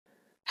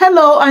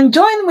Hello, and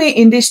join me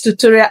in this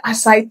tutorial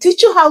as I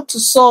teach you how to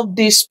solve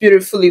this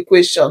beautiful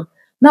equation.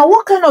 Now,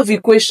 what kind of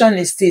equation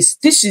is this?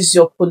 This is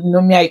your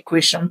polynomial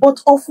equation,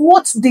 but of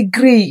what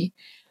degree?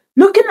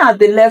 Looking at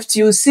the left,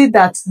 you'll see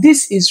that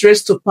this is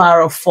raised to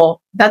power of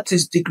 4. That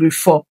is degree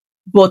 4.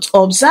 But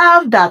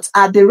observe that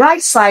at the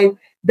right side,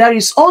 there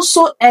is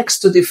also x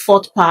to the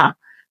 4th power.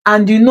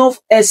 And you know,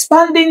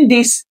 expanding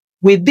this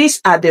with this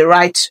at the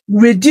right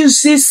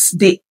reduces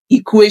the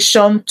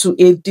equation to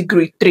a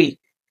degree 3.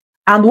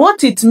 And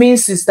what it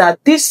means is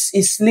that this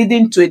is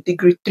leading to a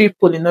degree 3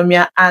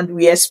 polynomial, and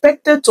we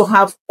expected to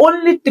have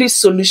only 3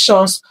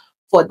 solutions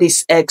for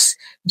this x.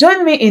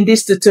 Join me in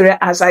this tutorial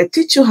as I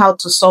teach you how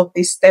to solve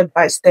this step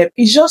by step.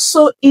 It's just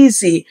so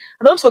easy.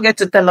 And don't forget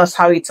to tell us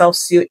how it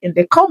helps you in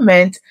the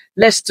comment.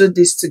 Let's do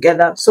this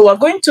together. So we're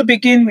going to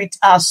begin with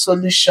our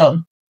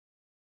solution.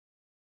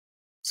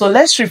 So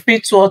let's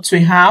repeat what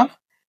we have.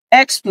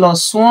 X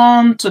plus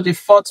 1 to the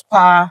 4th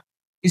power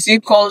is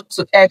equal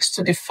to x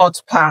to the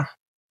 4th power.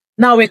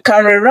 Now we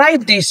can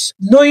rewrite this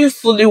knowing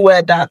fully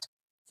well that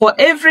for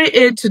every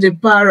a to the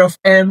power of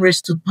m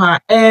raised to power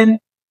n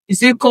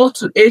is equal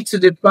to a to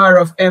the power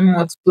of m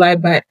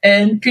multiplied by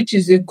n, which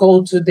is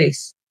equal to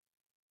this.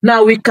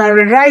 Now we can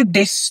rewrite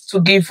this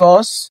to give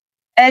us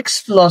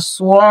x plus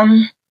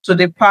 1 to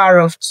the power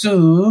of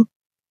 2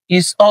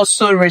 is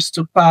also raised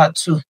to power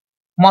 2.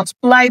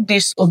 Multiply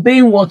this,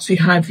 obeying what we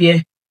have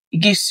here, it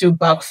gives you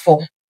back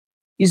 4.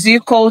 Is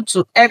equal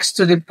to x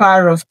to the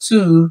power of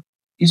 2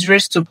 is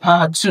raised to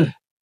power 2.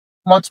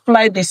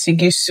 Multiply this, it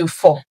gives you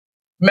 4.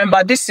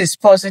 Remember, this is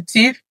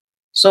positive,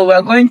 so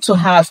we're going to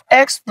have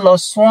x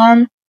plus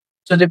 1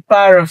 to the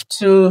power of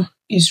 2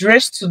 is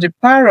raised to the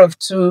power of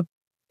 2.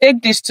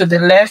 Take this to the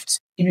left,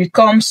 it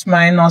becomes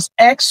minus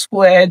x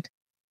squared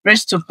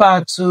raised to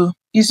power 2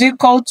 is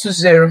equal to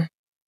 0.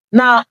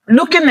 Now,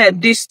 looking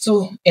at these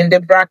two in the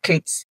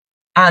brackets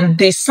and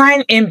the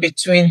sign in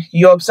between,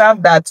 you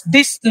observe that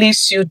this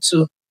leads you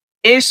to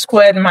a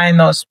squared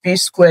minus b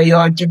squared, your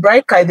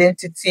algebraic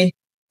identity,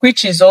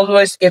 which is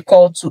always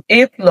equal to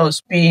a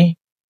plus b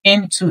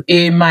into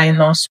a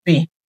minus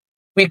b.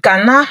 We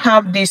can now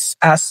have this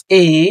as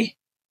a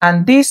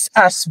and this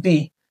as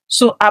b.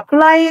 So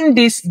applying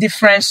this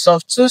difference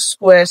of two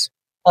squares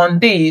on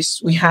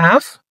this, we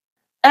have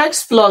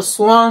x plus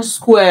 1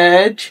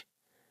 squared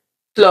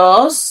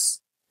plus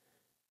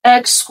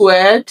x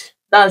squared,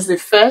 that's the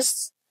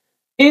first,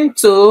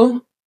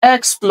 into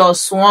x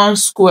plus 1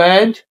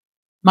 squared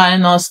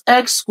minus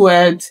x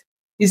squared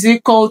is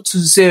equal to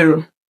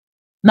 0.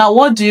 Now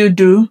what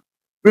do?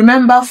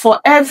 Remember,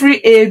 for every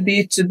a,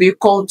 b to be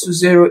equal to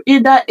 0,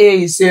 either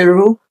a is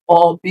 0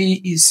 or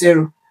b is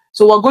 0.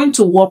 So we're going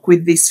to work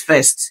with this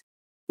first.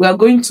 We are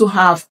going to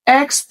have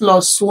x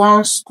plus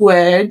 1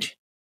 squared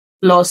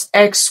plus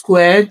x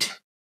squared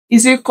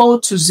is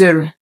equal to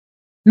 0.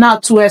 Now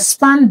to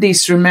expand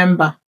this,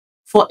 remember,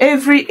 for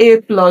every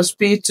a plus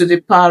b to the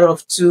power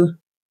of 2,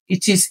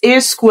 it is a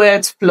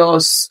squared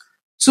plus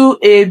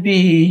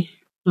 2ab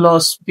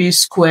plus b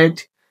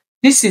squared.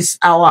 This is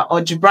our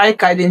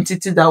algebraic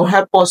identity that will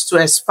help us to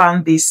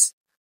expand this.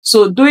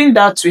 So doing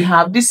that, we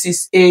have this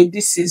is a,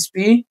 this is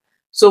b.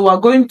 So we're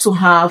going to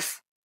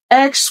have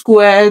x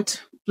squared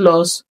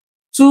plus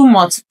 2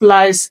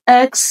 multiplies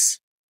x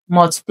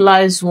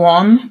multiplies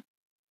 1,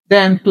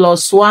 then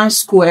plus 1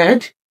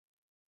 squared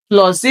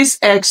plus this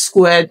x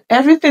squared.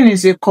 Everything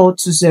is equal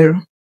to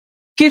 0.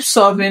 Keep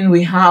solving.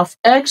 We have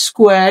x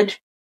squared.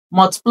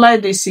 Multiply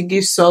this, it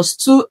gives us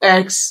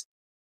 2x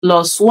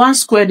plus 1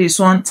 squared is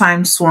 1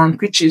 times 1,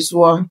 which is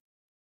 1,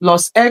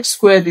 plus x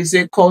squared is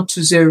equal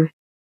to 0.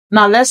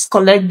 Now let's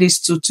collect these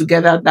two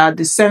together, that are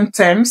the same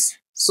terms.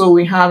 So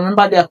we have,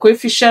 remember, their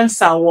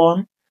coefficients are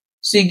 1.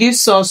 So it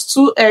gives us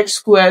 2x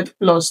squared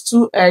plus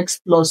 2x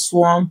plus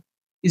 1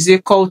 is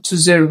equal to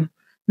 0.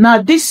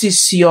 Now this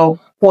is your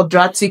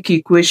quadratic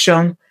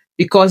equation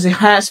because the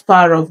highest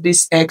power of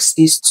this x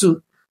is 2.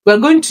 We're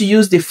going to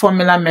use the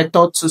formula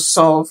method to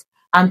solve.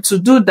 And to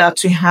do that,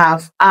 we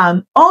have,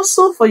 and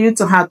also for you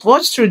to have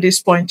watched through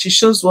this point, it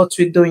shows what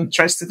we do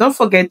interested. Don't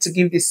forget to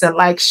give this a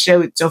like, share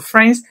with your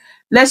friends.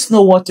 Let's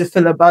know what you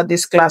feel about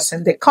this class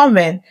in the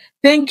comment.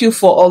 Thank you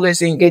for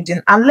always engaging,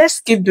 and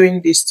let's keep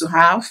doing this to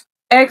have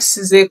x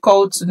is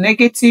equal to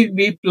negative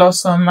b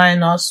plus or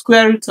minus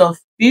square root of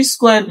b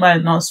squared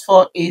minus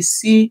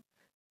 4ac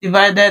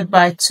divided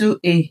by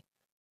 2a.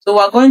 So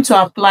we're going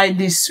to apply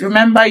this.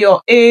 Remember,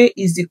 your a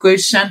is the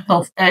quotient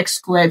of x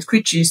squared,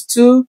 which is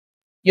 2.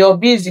 Your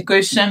b is the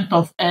quotient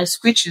of s,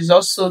 which is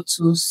also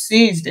 2.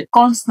 C is the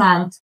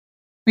constant,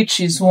 which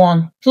is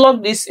 1.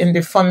 Plug this in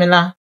the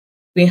formula.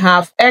 We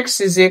have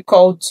x is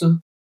equal to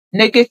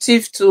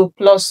negative 2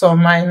 plus or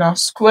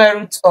minus square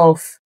root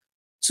of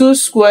 2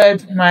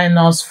 squared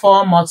minus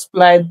 4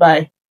 multiplied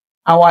by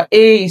our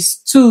a is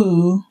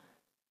 2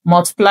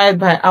 multiplied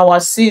by our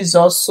c is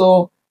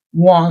also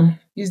 1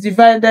 is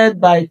divided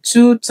by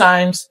 2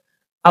 times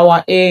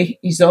our a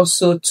is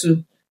also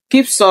 2.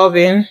 Keep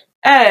solving.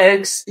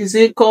 X is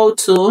equal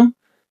to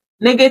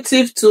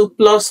negative 2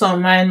 plus or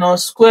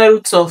minus square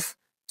root of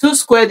 2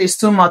 squared is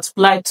 2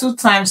 multiplied 2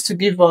 times to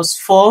give us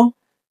 4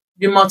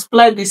 You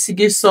multiply this, it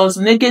gives us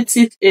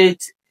negative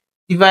 8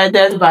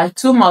 divided by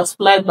 2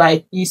 multiplied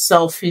by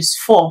itself is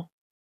 4.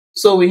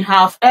 So we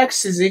have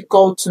x is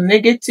equal to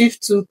negative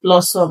 2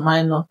 plus or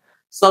minus.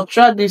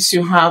 Subtract this,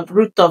 you have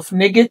root of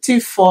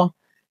negative 4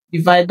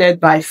 divided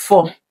by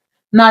 4.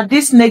 Now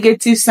this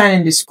negative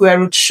sign in the square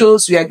root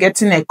shows we are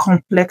getting a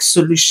complex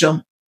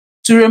solution.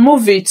 To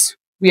remove it,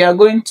 we are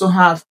going to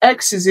have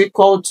x is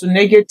equal to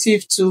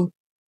negative 2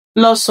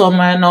 plus or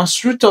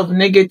minus root of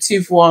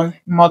negative 1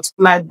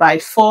 multiplied by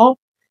 4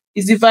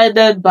 is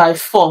divided by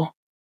 4.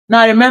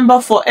 Now remember,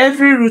 for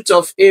every root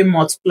of a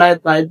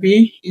multiplied by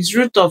b is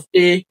root of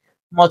a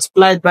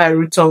multiplied by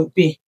root of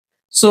b.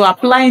 So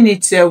applying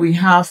it here, we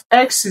have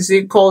x is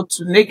equal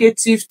to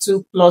negative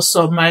 2 plus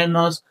or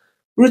minus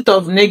root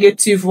of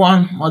negative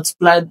 1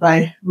 multiplied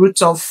by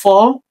root of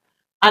 4,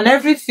 and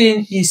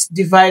everything is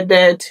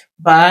divided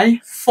by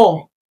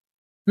 4.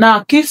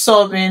 Now keep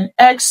solving.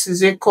 X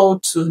is equal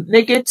to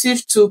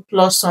negative 2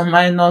 plus or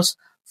minus.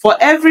 For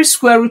every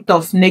square root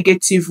of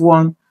negative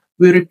 1,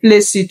 we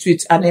replace it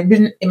with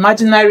an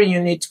imaginary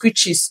unit,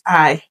 which is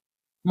I,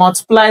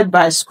 multiplied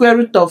by square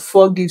root of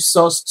 4 gives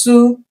us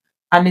 2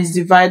 and is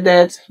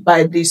divided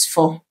by this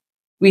 4.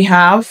 We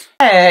have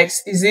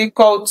x is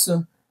equal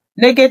to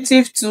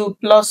negative 2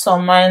 plus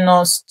or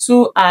minus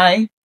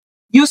 2i.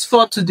 Use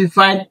 4 to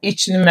divide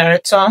each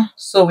numerator.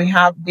 So we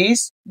have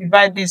this,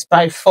 divide this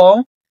by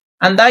 4.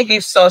 And that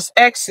gives us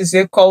x is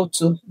equal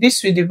to,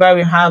 this we divide,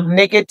 we have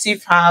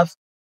negative half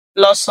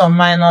plus or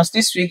minus,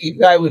 this we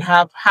divide, we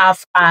have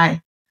half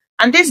I.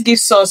 And this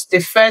gives us the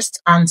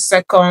first and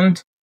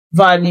second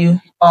value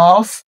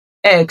of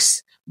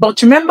x.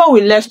 But remember,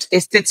 we left a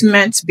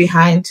statement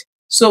behind.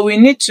 So we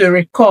need to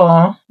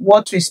recall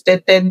what we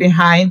stated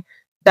behind,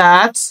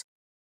 that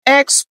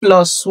x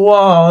plus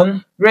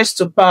 1 raised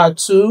to power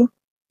 2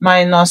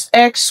 minus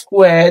x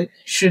squared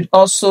should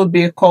also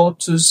be equal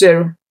to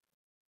 0.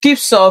 Keep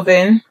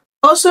solving.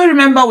 Also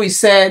remember, we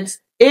said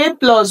a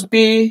plus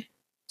b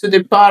to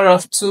the power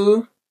of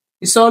 2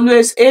 is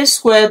always a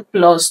squared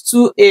plus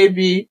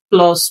 2ab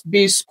plus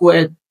b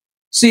squared.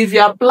 So if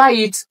you apply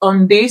it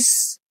on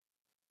this,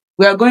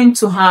 we are going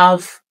to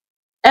have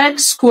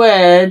x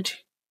squared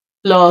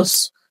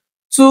plus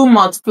 2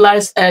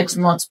 multiplies x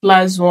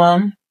multiplies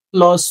 1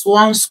 plus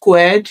 1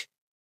 squared.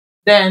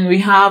 Then we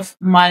have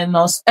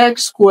minus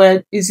x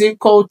squared is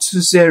equal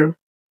to 0.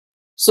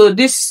 So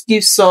this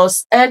gives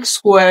us x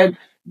squared.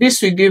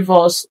 This will give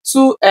us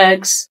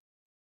 2x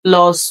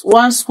plus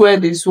 1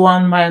 squared is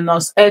 1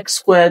 minus x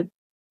squared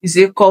is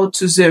equal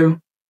to 0.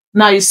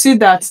 Now you see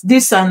that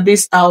this and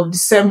this are of the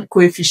same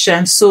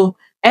coefficient. So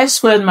x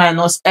squared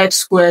minus x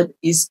squared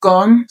is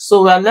gone.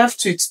 So we are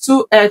left with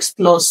 2x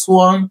plus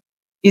 1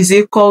 is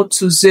equal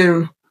to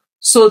 0.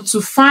 So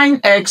to find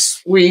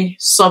x, we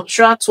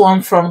subtract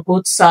 1 from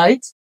both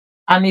sides.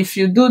 And if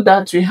you do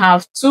that, we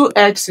have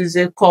 2x is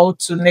equal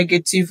to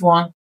negative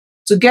 1.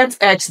 To get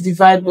x,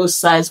 divide both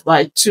sides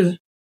by 2.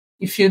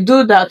 If you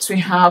do that, we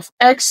have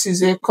x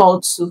is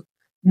equal to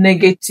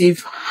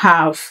negative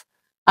half.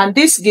 And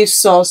this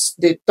gives us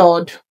the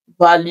third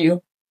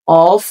value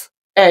of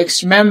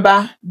x.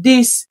 Remember,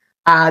 these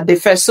are the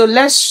first. So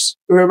let's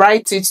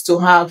rewrite it to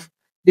have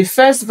the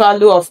first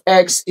value of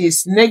x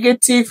is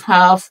negative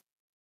half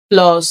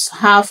plus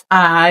half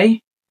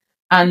I.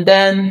 And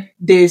then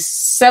the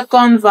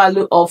second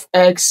value of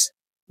x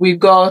we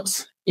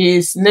got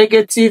is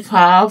negative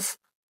half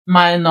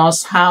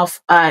minus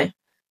half I.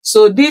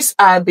 So these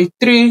are the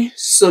three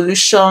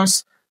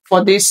solutions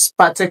for this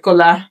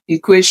particular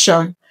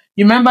equation.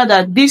 Remember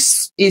that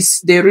this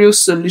is the real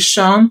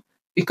solution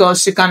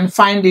because you can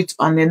find it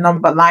on the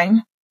number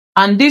line.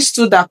 And these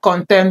two that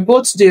contain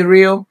both the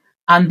real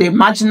and the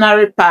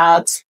imaginary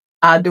part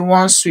are the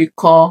ones we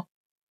call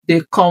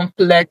the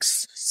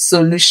complex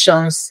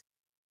solutions.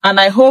 And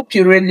I hope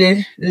you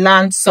really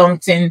learned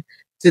something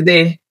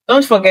today.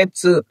 Don't forget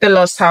to tell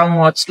us how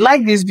much.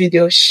 Like this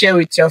video, share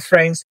with your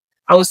friends.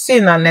 I will see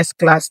you in our next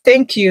class.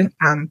 Thank you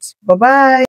and bye-bye.